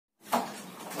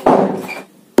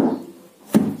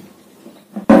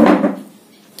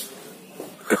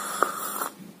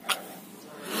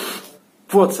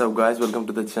What's up guys, welcome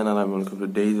to the channel and welcome to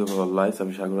Days of Our Lives.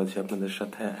 আমি সাগর আছি আপনাদের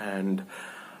সাথে and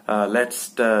let's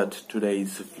start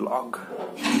today's vlog.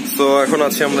 So এখন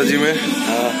আছি আমরা জিমে,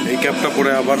 এই ক্যাপটা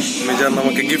পরে আবার মিজান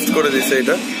আমাকে গিফট করে দিয়েছে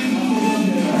এটা।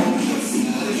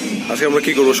 আজকে আমরা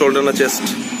কি করব, শোল্ডার না চেস্ট?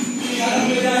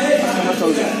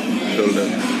 শোল্ডার।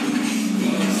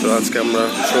 তো আজকে আমরা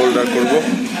শোল্ডার করব।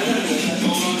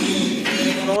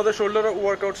 আমাদের শোল্ডার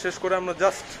ওয়ার্কআউট শেষ করে আমরা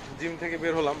জাস্ট জিম থেকে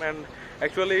বের হলাম এন্ড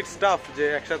অ্যাকচুয়ালি ইটস টাফ যে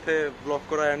একসাথে ব্লগ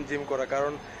করা এন্ড জিম করা,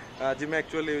 কারণ জিমে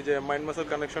অ্যাকচুয়ালি যে মাইন্ড মাসল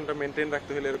কানেকশনটা মেনটেন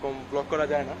রাখতে হলে এরকম ব্লগ করা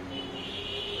যায় না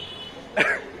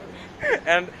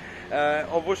এন্ড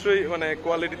অবশ্যই মানে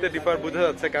কোয়ালিটিতে ডিফার বোঝা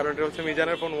যাচ্ছে, কারণ এটা হচ্ছে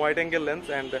মিজানের phone wide angle lens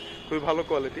and খুবই ভালো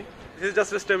quality. This is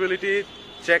just stability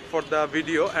check for the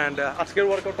video and আজকের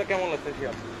ওয়ার্কআউটটা কেমন লাগছে কি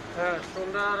আপনি? হ্যাঁ,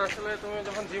 শোল্ডার আসলে তুমি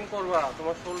যখন জিম করবা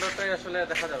তোমার শোল্ডারটাই আসলে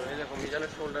দেখা যাবে। এই দেখো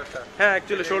মিজানের শোল্ডারটা। হ্যাঁ,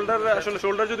 অ্যাকচুয়ালি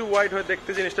শোল্ডার যদি ওয়াইড হয় দেখতে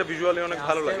জিনিসটা ভিজুয়ালি অনেক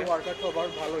ভালো লাগে। ওয়ার্কআউটটা আবার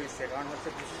ভালো হইছে, কারণ হচ্ছে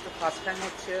this is the first time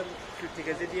হচ্ছে 50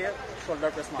 কেজি দিয়ে শোল্ডার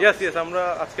প্রেস মারা। ইয়েস আমরা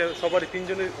আজকে সবারই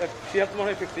তিনজনের সিয়াত মনে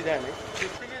হয় 50 যায় নাই।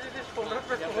 50 কেজি দিয়ে শোল্ডার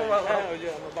প্রেস করব। হ্যাঁ, ওই যে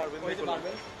আমরা বারবেল করলাম।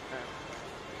 হ্যাঁ,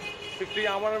 50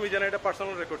 আমার মিজানের এটা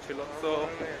পার্সোনাল রেকর্ড ছিল। So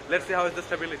let's see how is the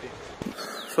stability.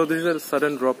 So this is a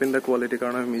sudden drop in the quality,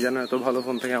 কারণ আমি মিজানের এত ভালো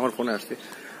ফোন থেকে আমার ফোনে আসছি।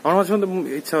 আমার মাঝে মধ্যে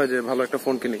ইচ্ছা হয় যে ভালো একটা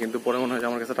ফোন কিনি, কিন্তু পরে মনে হয় যে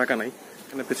আমার কাছে টাকা নাই।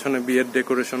 এখানে পেছনে বিয়ের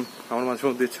ডেকোরেশন, আমার মাঝে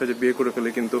মধ্যে ইচ্ছা হয় যে বিয়ে করে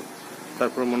ফেলি, কিন্তু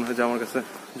তারপর মনে হয় যে আমার কাছে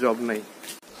জব নাই।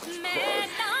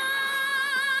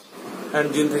 এন্ড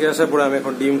জিম থেকে আসার পরে আমি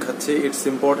এখন ডিম খাচ্ছি। It's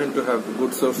important to have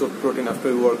good source of protein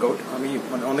after workout. আমি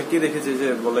মানে অনেকেই দেখেছি যে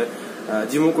বলে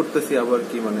জিমও করতেছি আবার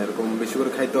কি মানে এরকম বেশি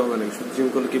করে খাইতে হবে না, শুধু জিম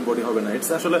করলে কি বডি হবে না।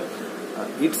 ইটস আসলে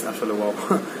ওয়াও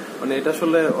মানে এটা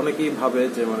আসলে অনেকেই ভাবে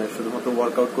যে মানে শুধুমাত্র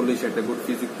ওয়ার্কআউট করলেই সে একটা গুড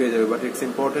ফিজিক পেয়ে যাবে, but it's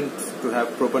important to have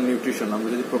proper nutrition. আমরা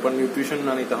যদি প্রপার নিউট্রিশন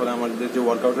না নিই তাহলে আমাদের যে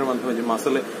ওয়ার্কআউটের মাধ্যমে যে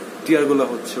মাসলে টিয়ার গুলো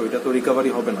হচ্ছে ওইটা তো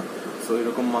রিকভারি হবে না, সো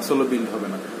এরকম মাসলও বিল্ড হবে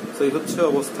না। সো এই হচ্ছে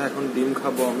অবস্থা। এখন ডিম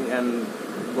খাবো আমি এন্ড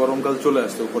গরমকাল চলে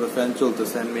আসছে, উপরে ফ্যান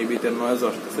চলতেছে এন্ড মেবি এটার নয়েজ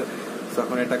আসতেছে। সো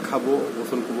এখন এটা খাবো,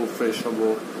 গোসল করবো, ফ্রেশ হবো।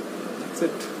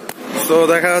 সো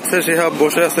দেখা যাচ্ছে শিহাব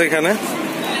বসে আছে এখানে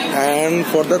and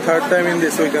for the third time in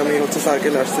this week আমি হচ্ছে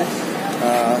সার্কেল আসছি।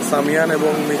 সামিয়ান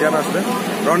এবং মিজান আসবে,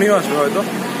 রনিও আসবে হয়তো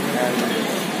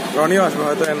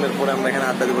and এরপরে আমরা এখানে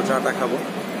আড্ডা দিব, চাটা খাবো।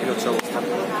 এই হচ্ছে অবস্থা।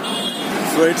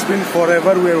 So it's been for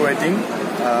ever we are waiting.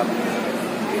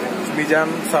 Mizan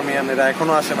Samiyan এরা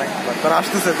এখনো আসে নাই, বাট তারা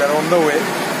আসতেছে, তারা অন দ্য ওয়ে।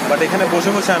 বাট এখানে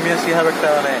বসে বসে আমি আর শিহাব একটা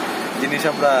মানে জিনিস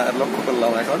আমরা লক্ষ্য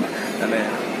করলাম এখন, মানে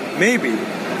মেবি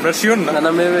আমরা শিওর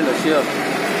না মেবি না শিওর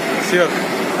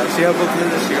শিহাব বলছিলেন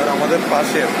যে শিওর আমাদের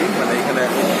পাশে আর কি মানে এখানে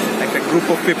একটা গ্রুপ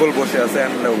অফ পিপল বসে আছে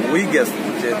এন্ড উই গেস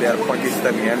যে দে আর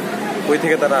পাকিস্তানি এন্ড ওই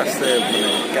থেকে তারা আসছে, মানে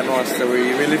কেন আসছে we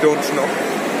really don't know.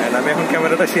 And আমি এখন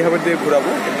ক্যামেরাটা শিহাবের দিয়ে ঘুরাবো,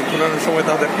 কিন্তু ঘুরানোর সময়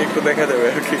তাদেরকে একটু দেখা যাবে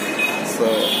আর কি।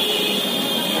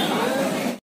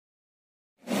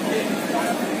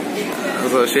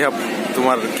 সো শিহাব,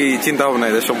 তোমার কি চিন্তা ভাবনা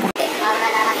এদের সম্পর্কে?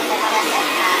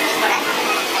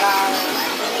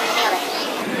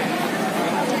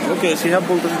 ওকে, শিহাব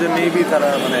বলতেছে যে মেবি তারা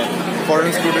মানে ফরেন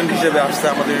স্টুডেন্ট হিসেবে আসছে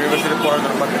আমাদের ইউনিভার্সিটি পড়ার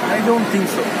জন্য, but I don't think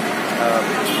so.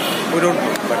 We don't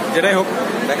know, but যেটাই হোক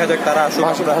দেখা যাক তারা আসুক।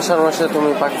 ভাষার ভাষায় তুমি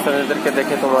পাকিস্তানিদেরকে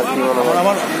দেখে তোমার কি মনে হয়?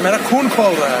 আমার মেরা খুন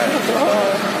খোল রা হ্যায়।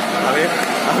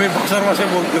 আমি ভাষার ভাষায়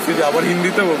বলতেছি যে আবার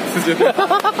হিন্দিতে বলতেছি যে।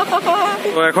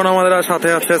 তো এখন আমাদের সাথে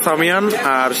আছে সামিয়ান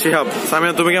আর শিহাব।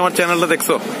 সামিয়ান, তুমি কি আমার চ্যানেলটা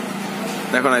দেখছো?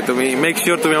 দেখো নাই? তুমি মেক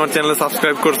শিওর তুমি আমার চ্যানেলে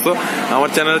সাবস্ক্রাইব করছো। আমার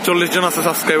চ্যানেলে 40 জন আছে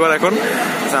সাবস্ক্রাইবার এখন।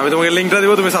 আমি তোমাকে লিঙ্কটা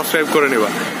দিব, তুমি সাবস্ক্রাইব করে নিবা।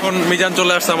 এখন মিজান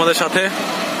চলে আসছে আমাদের সাথে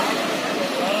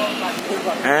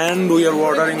and we are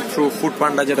ordering through food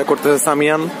পান্ডা, যেটা করতেছে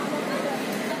সামিয়ান।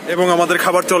 এবং আমাদের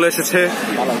খাবার চলে এসেছে।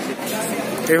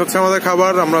 এই হচ্ছে আমাদের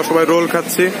খাবার, আমরা সবাই রোল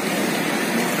খাচ্ছি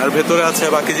আর ভেতরে আছে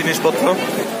বাকি জিনিসপত্র।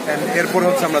 এরপর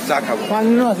হচ্ছে আমরা চা খাবো,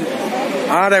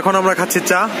 আর এখন আমরা খাচ্ছি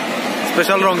চা,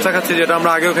 স্পেশাল রং চা খাচ্ছি, যেটা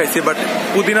আমরা আগেও খাইছি, বাট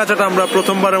পুদিনা চাটা আমরা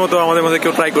প্রথমবারের মতো আমাদের মধ্যে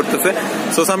কেউ ট্রাই করতেছে।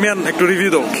 সো সামিয়ান, একটু রিভিউ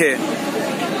দাও খেয়ে।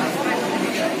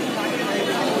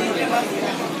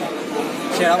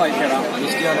 সেরা ভাই, সেরা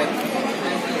মিষ্টি অনেক,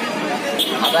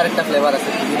 আদার একটা ফ্লেভার আছে,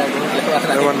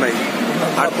 ফ্লেভার নাই,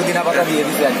 আর পুদিনা পাতা দিয়ে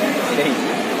দিছে আর কি।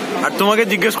 আর তোমাকে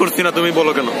জিজ্ঞেস করছি না, তুমি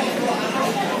বলো কেন?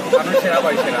 সেরা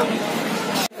ভাই, সেরা।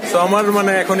 সো আমার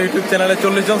মানে এখন ইউটিউব চ্যানেলে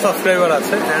 40 জন সাবস্ক্রাইবার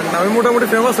আছে এন্ড আমি মোটামুটি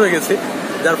ফেমাস হয়ে গেছি,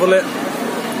 যার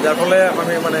ফলে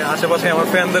আমি মানে আশেপাশে আমার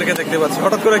ফ্যানদেরকে দেখতে পাচ্ছি।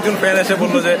 হঠাৎ করে একজন ফ্যান এসে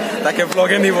বললো যে তাকে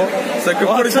ব্লগে নিব,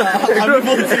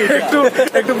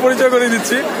 একটু পরিচয় করে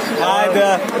দিচ্ছি।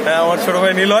 আমার ছোট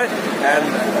ভাই নিলয়। এন্ড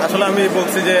আসলে আমি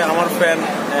বলছি যে আমার ফ্যান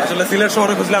আসলে সিলেট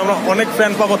শহরে খুঁজলে আমরা অনেক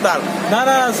ফ্যান পাবো তার। না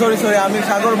সরি আমি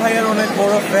সাগর ভাইয়ের অনেক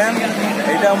বড় ফ্যান।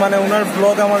 এটা মানে ওনার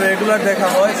ব্লগ আমার রেগুলার দেখা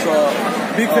হয়।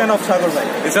 বিগ ফ্যান অফ সাগর ভাই।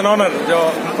 ইটস অ্যান অনার যে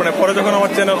মানে পরে যখন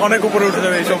আমার চ্যানেল অনেক উপরে উঠে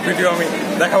যাবে এইসব ভিডিও আমি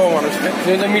দেখাবো মানুষকে।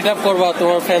 তুমি তো মিট আপ করবা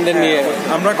তোমার ফ্যানদের নিয়ে।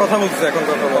 আমরা কথা বলছি এখন,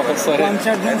 কথা বলবো। সরি।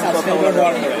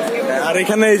 আর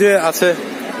এখানে এই যে আছে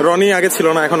রনি, আগে ছিল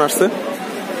না এখন আসছে।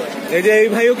 এই যে এই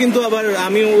ভাইও কিন্তু আবার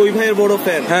আমি ওই ভাইয়ের বড়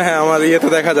ফ্যান। হ্যাঁ হ্যাঁ, আমার ইয়েতে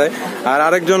দেখা যায়। আর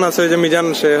আরেকজন আছে ওই যে মিজান,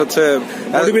 সে হচ্ছে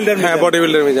বডি বিল্ডার। হ্যাঁ, বডি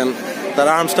বিল্ডার মিজান। তার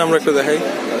আর্মসটা আমরা একটু দেখাই।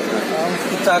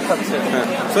 চা খাচ্ছে। হ্যাঁ,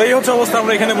 তো এই হচ্ছে অবস্থা।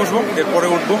 আমরা এখানে বসবো, এরপরে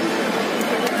উঠবো।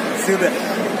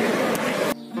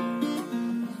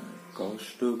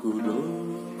 কষ্টগুলো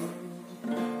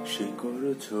শিকড়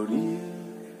ছড়িয়ে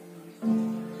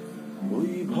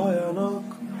ওই ভয়ানক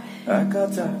একা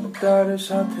চারটার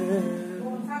সাথে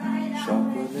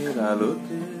স্বপ্নের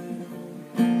আলোতে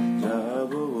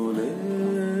যাব বলে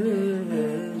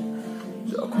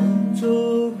যখন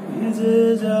চোখ ভিজে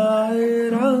যায়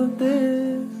রাতে।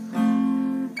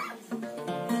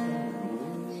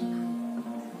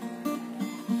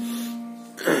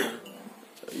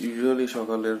 ইউজুয়ালি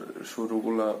সকালের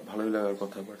শুরুগুলা ভালোই লাগার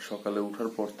কথা, বাট সকালে উঠার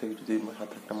পর থেকে যদি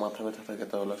হাতে একটা মাথা ব্যথা থাকে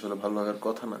তাহলে আসলে ভালো লাগার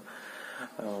কথা না।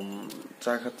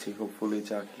 চা খাচ্ছি, হোপফুলি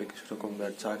চা খেলে কিছুটা কমবে।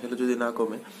 আর চা খেলে যদি না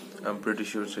কমে, আই এম প্রিটি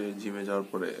শিওর সে জিমে যাওয়ার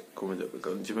পরে কমে যাবে।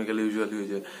 কারণ জিমে গেলে ইউজুয়ালি ওই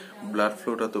যে ব্লাড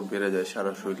ফ্লোটা তো বেড়ে যায়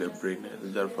সারা শরীরে, ব্রেইনে,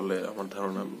 যার ফলে আমার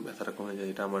ধারণা ব্যথাটা কমে যায়।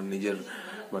 এটা আমার নিজের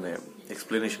মানে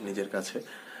এক্সপ্লেনেশন নিজের কাছে।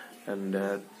 অ্যান্ড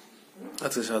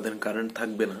আজকে সারাদিন কারেন্ট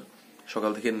থাকবে না,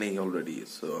 সকাল থেকে নেই অলরেডি,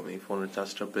 সো আমি ফোনের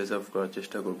চার্জটা প্রিজার্ভ করার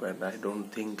চেষ্টা করবো। অ্যান্ড আই ডোন্ট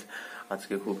থিঙ্ক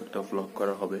আজকে খুব একটা ভ্লগ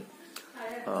করা হবে।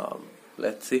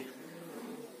 Let's see.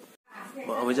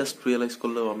 আমি জাস্ট রিয়েলাইজ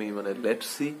করলাম আমি মানে লেটস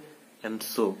সি অ্যান্ড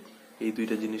সো এই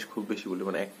দুইটা জিনিস খুব বেশি বলি।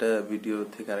 মানে একটা ভিডিও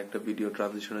থেকে আরেকটা ভিডিও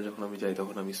ট্রানজিশনে যখন আমি যাই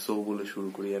তখন আমি সো বলে শুরু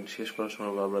করি, অ্যান্ড শেষ করার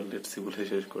সময় বারবার লেটস সি বলে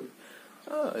শেষ করি।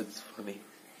 It's funny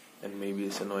and maybe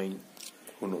it's annoying,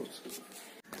 who knows.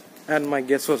 And my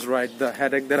guess was right. The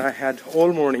headache that I had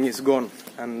all morning is gone,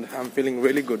 and I'm feeling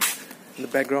really good.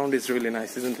 The background is really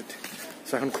nice, isn't it?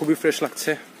 So এখন খুবই fresh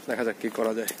লাগছে, দেখা যাক কি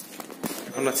করা যায়।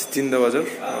 এখন আছি চিন্দাবাজার,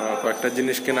 কয়েকটা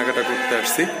জিনিস কেনাকাটা করতে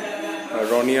আসছি।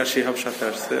 রনি আর শিহাব সাথে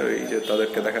আসছে, ওই যে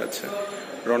তাদেরকে দেখা যাচ্ছে।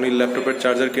 রনির ল্যাপটপের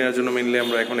চার্জার কেনার জন্য মেনলি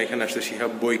আমরা এখন এখানে আসছি।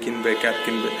 শিহাব বই কিনবে, ক্যাপ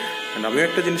কিনবে, অ্যান্ড আমিও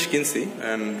একটা জিনিস কিনছি,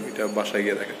 অ্যান্ড এটা বাসায়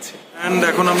গিয়ে দেখাচ্ছি। অ্যান্ড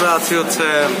এখন আমরা আছি হচ্ছে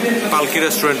পালকি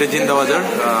রেস্টুরেন্টে, জিন্দাবাজার।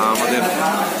 আমাদের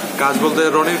কাজ বলতে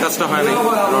রনির কাজটা হয় নাই,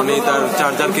 রনি তার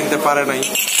চার্জার কিনতে পারে নাই।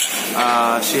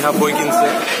 শিহাব বই কিনছে,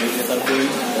 তার বই।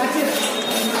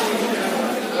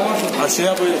 আর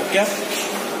শিহাব ক্যাপ,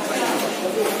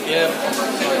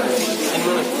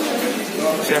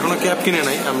 সে এখনো ক্যাপ কিনে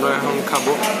নাই। আমরা এখন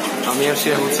খাবো, আমি আর সে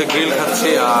হচ্ছে গ্রিল খাচ্ছি,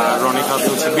 আর রনি খাচ্ছে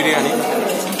হচ্ছে বিরিয়ানি।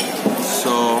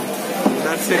 So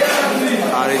that's it.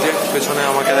 আর এই যে পেছনে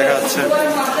আমাকে দেখা যাচ্ছে,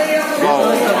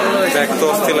 ব্যাগ তো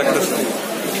অস্থির লাগতেছে।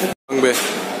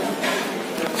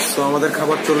 সো আমাদের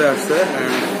খাবার চলে আসছে।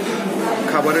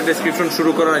 খাবারের ডেসক্রিপশন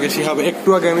শুরু করার আগে শিহাব, একটু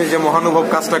আগে আমি যে মহানুভব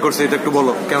কাজটা করছি এটা একটু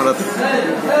বলো ক্যামেরাতে।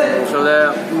 আসলে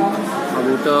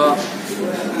আমি তো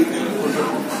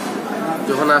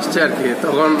যখন আসছে আর কি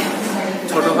তখন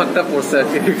ছোট ভাগটা পড়ছে আর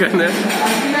কি এখানে,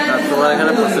 আর তোমার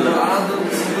এখানে পড়ছিল।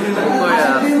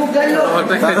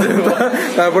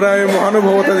 তারপরে আমি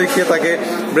মহানুভবতা দেখিয়ে তাকে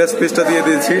ব্রেস্ট পিসটা দিয়ে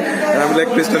দিয়েছি, আমি লেগ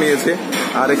পিসটা নিয়েছি।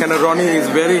 আর এখানে Roni is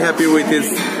very happy with his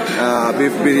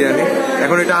beef biryani.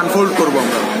 এখন এটা আনফোল্ড করবো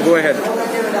আমরা। গো হেড।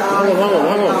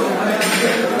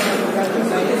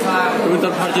 তুমি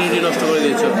তোর ভার্জিনিটি নষ্ট করে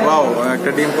দিয়েছো। ওয়াও,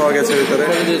 একটা ডিম পাওয়া গেছে ভিতরে।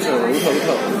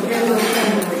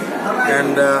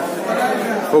 অ্যান্ড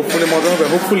হোপফুলি মজা হবে।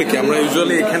 হোপফুলি কি, আমরা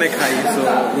ইউজুয়ালি এখানে খাই, so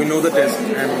we know the test,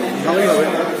 and ভালোই হবে।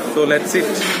 So let's eat.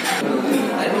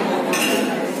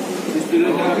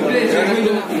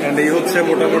 অ্যান্ড এই হচ্ছে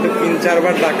মোটামুটি 3-4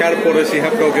 বার ডাকার পরে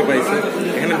শিহাব কাউকে পাইছে।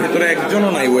 এখানে ভেতরে একজনও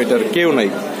নাই, ওয়েটার কেউ নাই,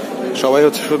 সবাই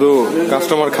হচ্ছে শুধু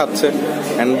কাস্টমার খাচ্ছে,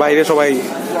 অ্যান্ড বাইরে সবাই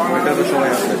ওয়েটারে সবাই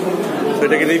আছে। তো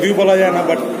এটাকে রিভিউ বলা যায় না,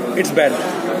 but it's bad.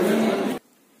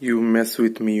 You mess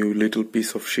with me, you little piece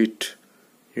of shit,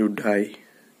 you die,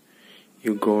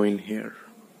 you go in here,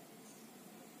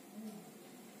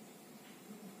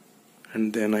 and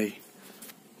then I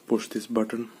push this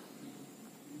button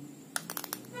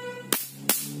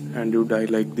and you die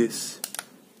like this.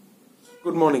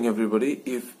 Good morning everybody.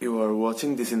 If you are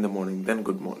watching this in the morning, then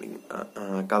good morning.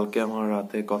 কালকে আমার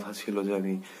রাতে কথা ছিল যে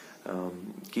আমি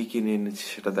কি কিনে এনেছি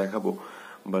সেটা দেখাবো,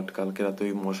 বাট কালকে রাতে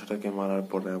ওই মশাটাকে মারার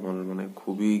পরে আমার মানে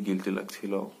খুবই গিল্টি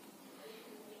লাগছিল।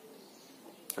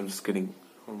 I'm just kidding.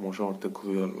 মশা মারতে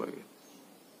খুবই ভালো লাগে,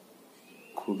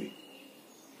 খুবই।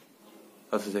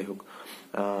 আচ্ছা যাই হোক,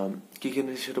 কি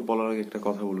কিনেছি সেটা বলার আগে একটা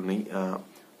কথা বলে নেই।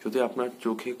 যদি আপনার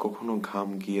চোখে কখনো ঘাম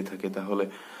গিয়ে থাকে তাহলে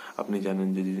আপনি জানেন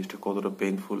যে জিনিসটা কতটা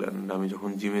পেইনফুল। অ্যান্ড আমি যখন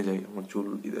জিমে যাই আমার চুল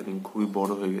ইদানিং খুবই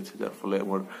বড় হয়ে গেছে, যার ফলে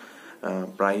আমার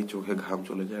প্রায় চোখে ঘাম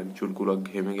চলে যায়, চুলগুলো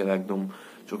ঘেমে গেলে একদম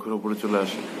চোখের উপরে চলে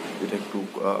আসে, এটা একটু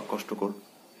কষ্টকর।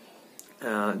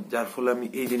 যার ফলে আমি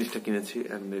এই জিনিসটা কিনেছি,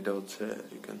 এন্ড এটা হচ্ছে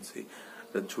ইউ ক্যান সি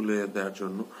চুলে দেওয়ার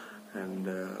জন্য। এন্ড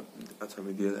আচ্ছা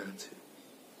আমি দিয়ে দেখাচ্ছি,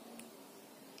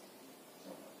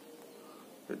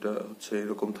 এটা হচ্ছে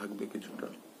এরকম থাকবে কিছুটা,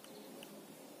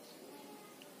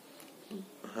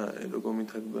 হ্যাঁ এরকমই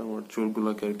থাকবে। আমার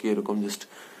চুলগুলোকে আর কি এরকম জাস্ট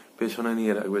পেছনে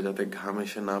নিয়ে রাখবে যাতে ঘাম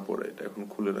এসে না পড়ে। এটা এখন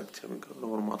খুলে রাখছি আমি, কারণ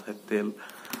আমার মাথায় তেল।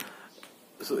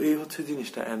 সো এই হচ্ছে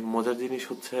জিনিসটা। এন্ড মজার জিনিস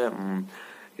হচ্ছে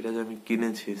এটা যে আমি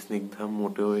কিনেছি, স্নিগ্ধা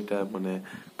মোটেও এটা মানে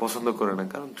পছন্দ করে না,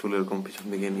 কারণ চুল এরকম পিছন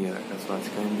দিকে নিয়ে রাখা। সো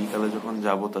আজকে আমি বিকালে যখন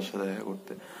যাবো তার সাথে দেখা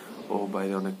করতে, ও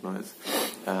বাইরে অনেক নয়েজ,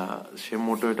 সে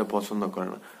মোটেও এটা পছন্দ করে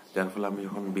না। যার ফলে আমি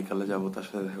যখন বিকালে যাবো তার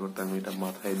সাথে দেখা করতে, আমি এটা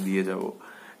মাথায় দিয়ে যাবো,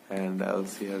 and I'll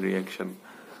see her reaction.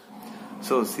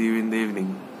 So see you in the evening.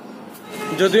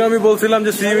 যদিও আমি বলছিলাম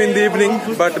যে C you in the evening,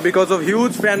 but because of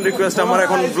huge fan request আমার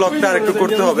এখন ব্লগটা আর একটু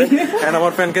করতে হবে। এন্ড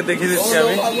আমার ফ্যানকে দেখিয়ে দিচ্ছি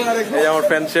আমি, এই আমার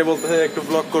ফ্যান, সে বলতেছে একটু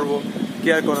ব্লগ করবো, কি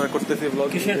আর করার, করতেছি ব্লগ।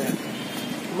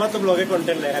 আমার তো ব্লগে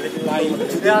কন্টেন্ট লেখা লাইভ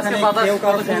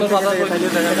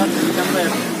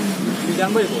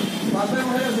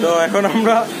তো এখন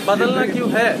আমরা बदलना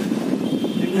क्यों है?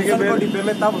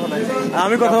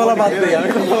 আমি কথা বলা বাদ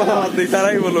দিই,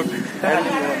 তারাই বলুক।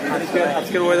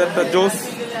 আজকের ওয়েদারটা জোস,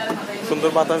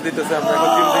 সুন্দর বাতাস দিতেছে, আমরা এখন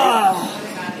জিম থেকে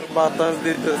বাতাস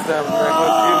দিতেছে, আমরা এখন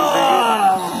জিম থেকে।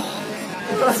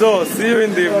 So C you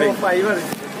in the evening.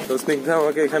 তো স্নিগ্ধা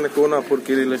আমাকে এখানে কোন আপুর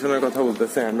কি রিলেশনের কথা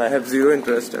বলতেছে, and I have zero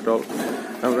interest at all.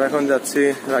 আমরা এখন যাচ্ছি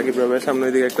রাগী প্রবেশ, সামনে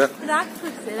দিকে একটা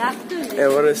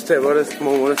এভারেস্ট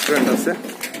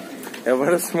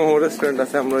মোমো রেস্টুরেন্ট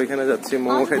আছে, আমরা ওইখানে যাচ্ছি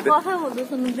মোমো খাইতে।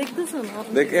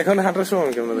 দেখ এখন হাঁটার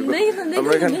সময় কেমন দেখবো,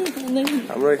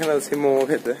 আমরা এখানে আছি মোমো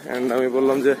খেতে। এন্ড আমি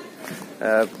বললাম যে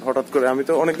হঠাৎ করে, আমি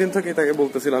তো অনেকদিন থেকে তাকে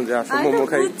বলতেছিলাম যে আসো মোমো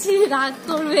খাই,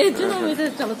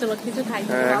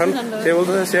 এখন সে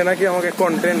বলতেছে সে নাকি আমাকে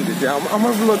কন্টেন্ট দিচ্ছে।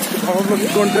 আমার ব্লগ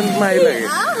কন্টেন্ট নাই লাগে,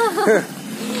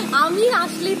 আমি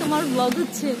আসলেই তোমার ব্লগ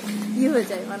হচ্ছে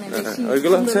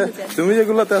ওইগুলো হচ্ছে তুমি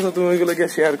যেগুলোতে আছো তুমি ওইগুলো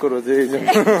গিয়ে শেয়ার করো, যে এই জন্য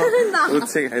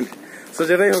হচ্ছে খাই। তো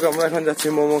যেটাই হোক, আমরা এখন যাচ্ছি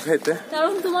মোমো খাইতে,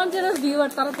 কারণ তোমার যারা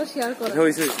ভিউয়ার তারা তো শেয়ার করে।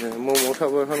 হয়েছে মোমো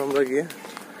খাবো এখন আমরা গিয়ে,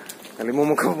 খালি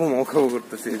মোমো খাবো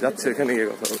করতেছি, যাচ্ছে এখানে গিয়ে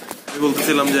কথা বলতে। আমি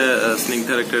বলতেছিলাম যে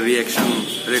স্নিগ্ধার একটা রিয়াকশন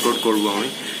রেকর্ড করবো আমি,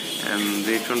 এন্ড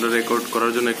রিয়াকশনটা রেকর্ড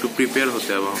করার জন্য একটু প্রিপেয়ার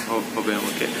হতে হবে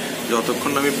আমাকে।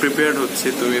 যতক্ষণ আমি প্রিপেয়ার্ড হচ্ছি,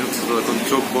 তুমি হচ্ছে তখন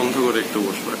চোখ বন্ধ করে একটু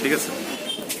বসবা, ঠিক আছে?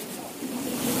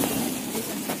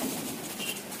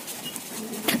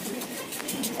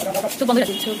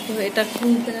 এটা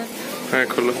খুলতে, হ্যাঁ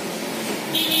খোলো।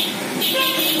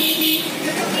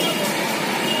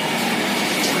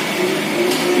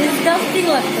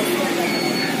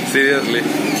 সিরিয়াসলি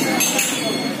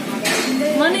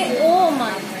মানে ও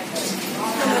মাই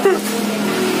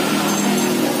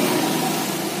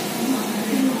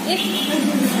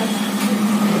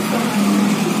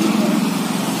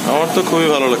আমার তো খুবই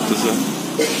ভালো লাগতেছে।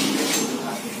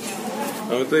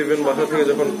 আমি তো ইভেন বাসা থেকে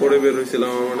যখন পড়ে বের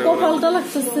হয়েছিলাম, মানে ভালো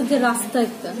লাগতেছে যে রাস্তা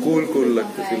একটা কুল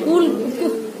লাগতেছিল।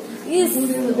 Yes,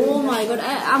 oh my god,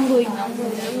 I'm going now.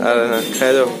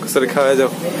 খাওয়া যাও, সরি খাওয়া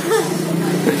যাও।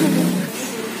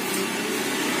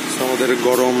 আমাদের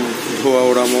গরম ধোয়া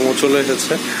ওরা মোমো চলে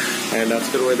এসেছে, এন্ড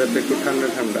আজকের ওয়েদারটা একটু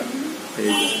ঠান্ডা,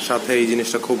 এই সাথে এই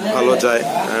জিনিসটা খুব ভালো যায়।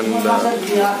 এন্ড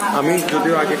আমি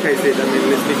যদিও আগে খাইছি, এটা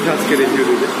মেনলি স্নিগ্ধা আজকে রিভিউ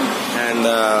দিবে। এন্ড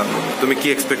তুমি কি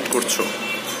এক্সপেক্ট করছো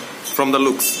from the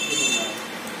looks?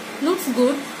 Looks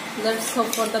good, let's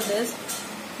hope for the best.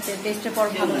 টেস্টের পর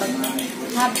ভালো লাগবে,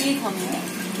 হ্যাপি খাবো।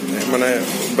 মানে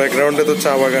ব্যাকগ্রাউন্ডে তো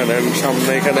চা বাগান, এন্ড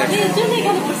সামনে এখানে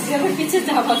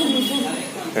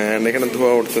এখানে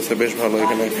ধোয়া উঠতেছে, বেশ ভালো।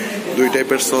 এখানে 2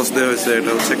 টাইপের সস দেওয়া হয়েছে,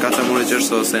 এটা হচ্ছে কাঁচামরিচের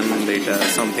সস, এন্ড এটা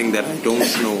something that I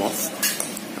don't know of.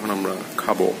 এখন আমরা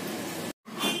খাবো।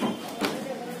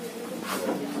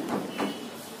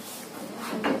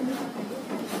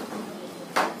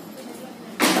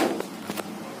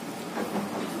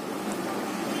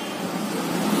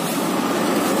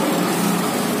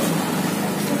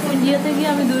 ইন্ডিয়াতে গিয়ে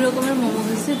আমি 2 রকমের মোমো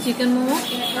খেয়েছি, চিকেন মোমো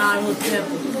আর হচ্ছে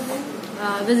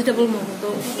ভেজিটেবল মোমো। তো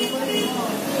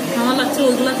আমার লাগছে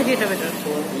ওইগুলা থেকে এটা বেটার।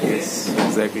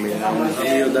 এক্স্যাক্টলি,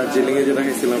 দার্জিলিং এ যেটা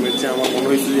খেয়েছিলাম এর চেয়ে আমার মনে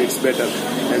হয়েছে যে ইটস বেটার।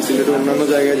 এন্ড সিলেটের অন্যান্য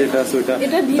জায়গায় যেটা আছে ওইটা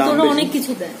এটার ভিতরে অনেক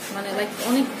কিছু দেয়, মানে লাইক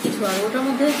অনেক কিছু, আর ওটার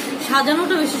মধ্যে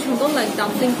সাজানোটা বেশি সুন্দর, লাইক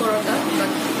ডাম্পলিং করাটা,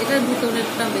 বাট এটার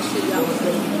ভিতরেটা বেশি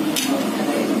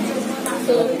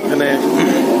এখানে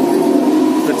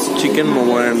চিকেন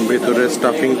মোমো, এন্ড ভেতরে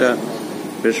স্টাফিংটা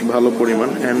বেশ ভালো পরিমাণ,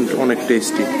 এন্ড অনেক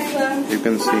tasty, you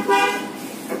can see.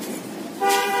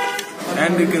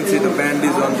 and you can see the band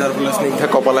is on, যার ফলে স্নিগ্ধা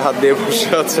কপালে হাত দিয়ে বসে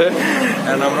আছে।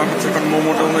 and আমরা হচ্ছে এখন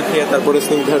মোমো টোমো খেয়ে তারপরে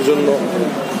স্নিগ্ধার জন্য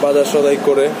বাজার সদাই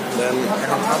করে দেন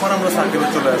এখন আবার আমরা সার্কেলে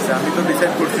চলে আসছি। আমি তো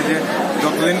ডিসাইড করছি যে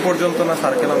যতদিন পর্যন্ত না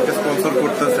সার্কেল আমাকে স্পন্সর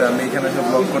করতেছে আমি এখানে এসে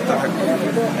ব্লগ করতে থাকি।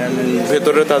 and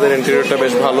ভেতরে তাদের ইন্টেরিয়রটা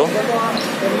বেশ ভালো।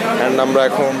 and আমরা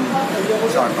এখন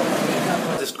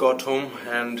just got home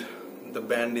and the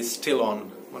band is still on,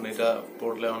 মানে এটা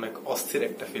পড়লে অনেক অস্থির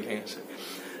একটা ফিলিং আসে।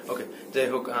 ওকে, যাই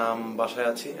হোক বাসায়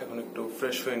আছি এখন, একটু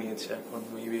ফ্রেশ হয়ে নিয়েছি, এখন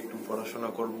মেবি একটু পড়াশোনা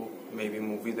করব, মেবি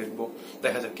মুভি দেখবো,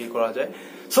 দেখা যাক কি করা যায়।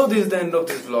 So this is the end of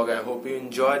this vlog. I hope you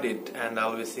enjoyed it and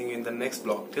I'll be seeing you in the next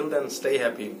vlog. Till then, stay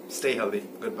happy, stay healthy.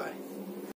 Goodbye.